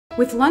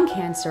With lung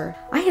cancer,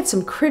 I had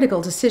some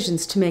critical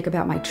decisions to make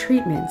about my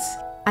treatments.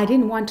 I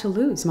didn't want to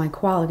lose my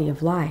quality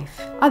of life.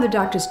 Other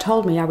doctors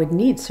told me I would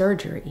need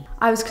surgery.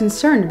 I was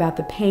concerned about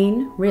the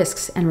pain,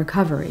 risks, and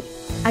recovery.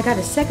 I got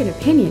a second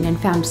opinion and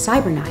found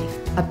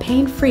CyberKnife, a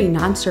pain-free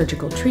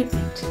non-surgical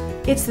treatment.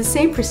 It's the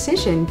same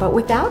precision, but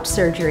without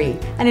surgery,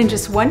 and in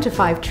just 1 to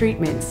 5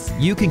 treatments.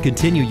 You can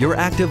continue your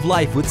active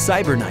life with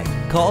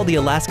CyberKnife. Call the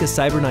Alaska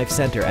CyberKnife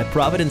Center at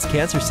Providence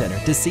Cancer Center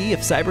to see if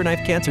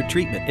CyberKnife cancer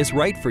treatment is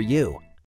right for you.